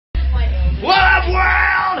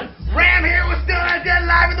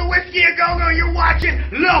go-go, you're watching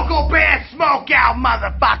local band Smokeout,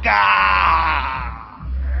 motherfucker!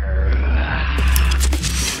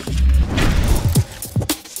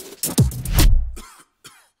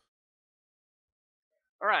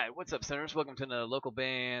 Alright, what's up, Sinners? Welcome to the local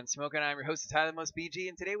band Smokeout. I'm your host, Tyler Most BG,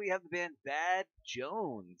 and today we have the band Bad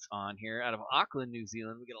Jones on here out of Auckland, New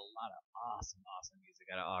Zealand. We get a lot of awesome music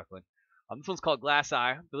out of Auckland. This one's called Glass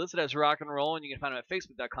Eye. They're listed as rock and roll, and you can find them at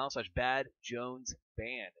facebook.com/badjonesband.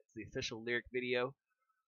 It's the official lyric video.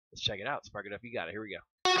 Let's check it out. Spark it up. You got it. Here we go.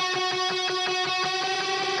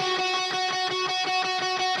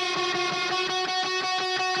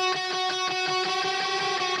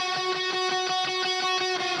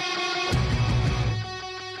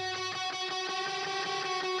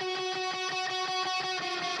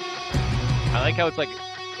 I like how it's like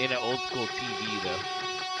in an old school TV though.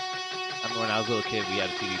 I remember when I was a little kid, we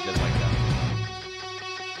had a TV just like that.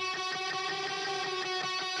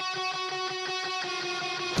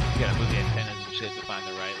 You gotta move the antennas and shit to find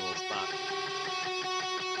the right little spot.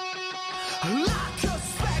 Like a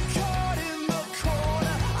speck caught in the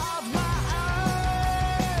corner of my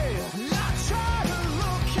eye. I try to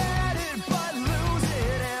look at it, but lose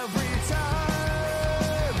it every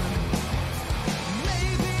time.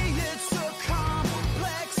 Maybe it's a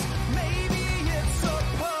complex, maybe it's a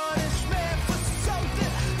punishment for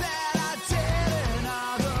something that I did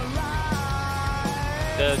another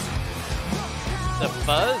life. The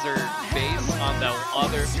fuzz or bass on the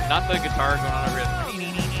other, not the guitar going on over it. The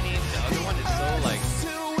other one is so like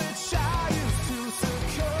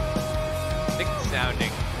thick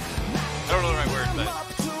sounding. I don't know the right word, but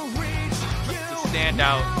the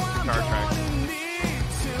standout guitar track.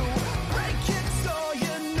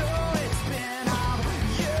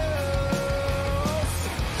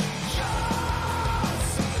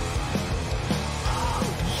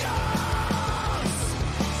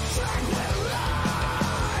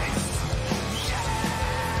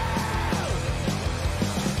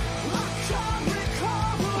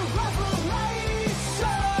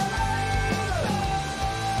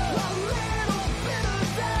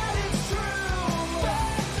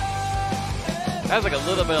 Has like a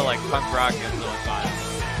little bit of like punk rock influence on it.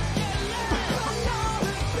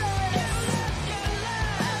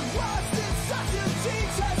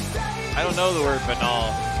 I don't know the word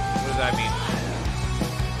banal. What does that mean?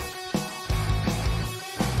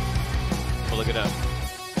 We'll look it up.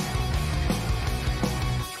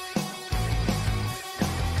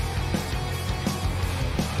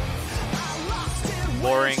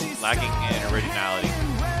 Boring, lacking in originality.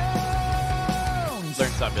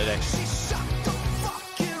 Learned something today.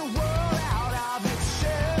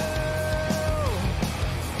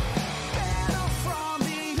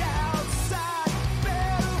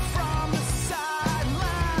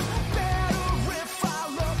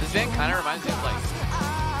 This band kind of reminds me of like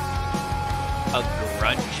a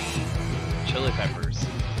grungy Chili Peppers,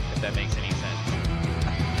 if that makes any sense.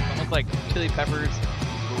 Almost like Chili Peppers,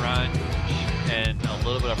 grunge, and a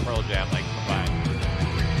little bit of Pearl Jam like combined.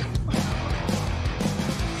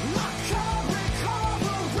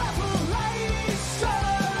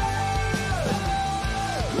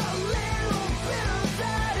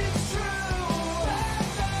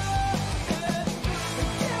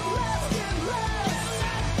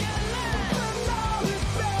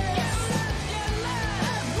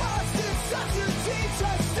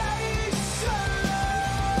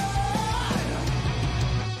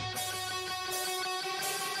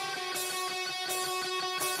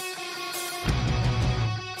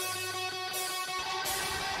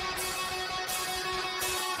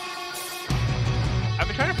 I've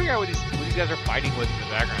been trying to figure out what these guys are fighting with in the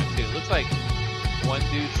background too. It looks like one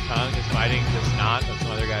dude's tongue is fighting the snot of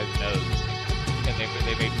some other guy's nose, and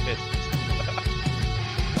they made fists.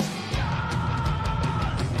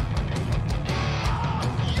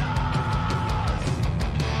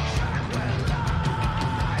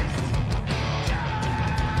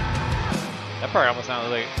 That part almost sounded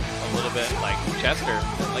like a little bit like Chester,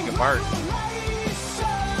 Linkin Park,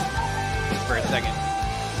 just for a second.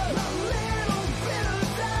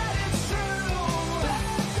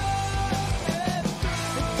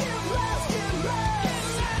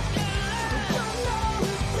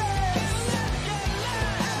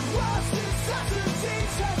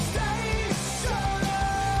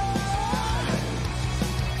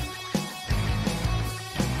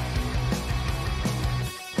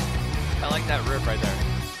 I like that riff right there.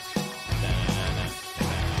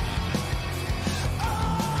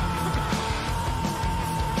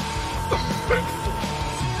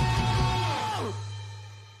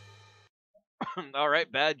 All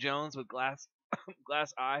right, Bad Jones with Glass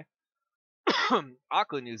Eye,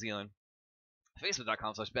 Auckland, New Zealand.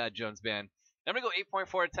 Facebook.com/BadJonesBand. I'm going to go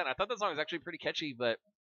 8.4 out of 10. I thought that song was actually pretty catchy, but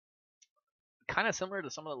kind of similar to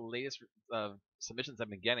some of the latest submissions I've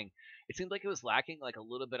been getting. It seemed like it was lacking like a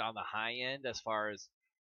little bit on the high end as far as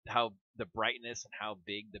how the brightness and how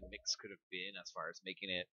big the mix could have been as far as making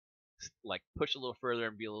it like push a little further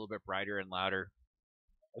and be a little bit brighter and louder.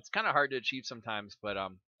 It's kind of hard to achieve sometimes, but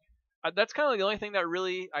that's kind of the only thing that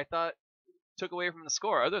really I thought took away from the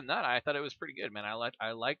score. Other than that, I thought it was pretty good, man.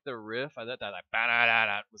 I liked the riff. I thought that like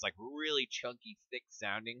was like really chunky, thick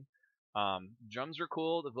sounding. Drums were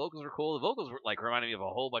cool. The vocals were cool. The vocals were like reminded me of a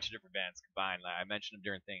whole bunch of different bands combined. Like, I mentioned them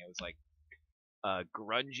during thing. It was like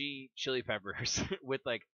grungy Chili Peppers with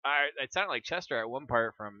like it sounded like Chester at one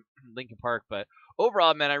part from Linkin Park, but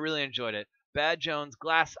overall, man, I really enjoyed it. Bad Jones,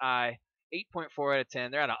 Glass Eye, 8.4 out of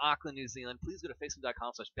 10. They're out of Auckland, New Zealand. Please go to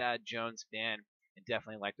facebook.com/badjonesband and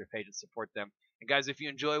definitely like their page and support them. And guys, if you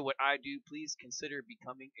enjoy what I do, please consider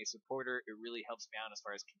becoming a supporter. It really helps me out as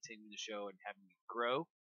far as continuing the show and having me grow.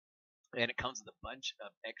 And it comes with a bunch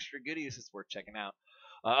of extra goodies. It's worth checking out.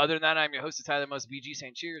 Other than that, I'm your host, Tyler Most BG,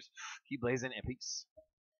 saying cheers, keep blazing, and peace.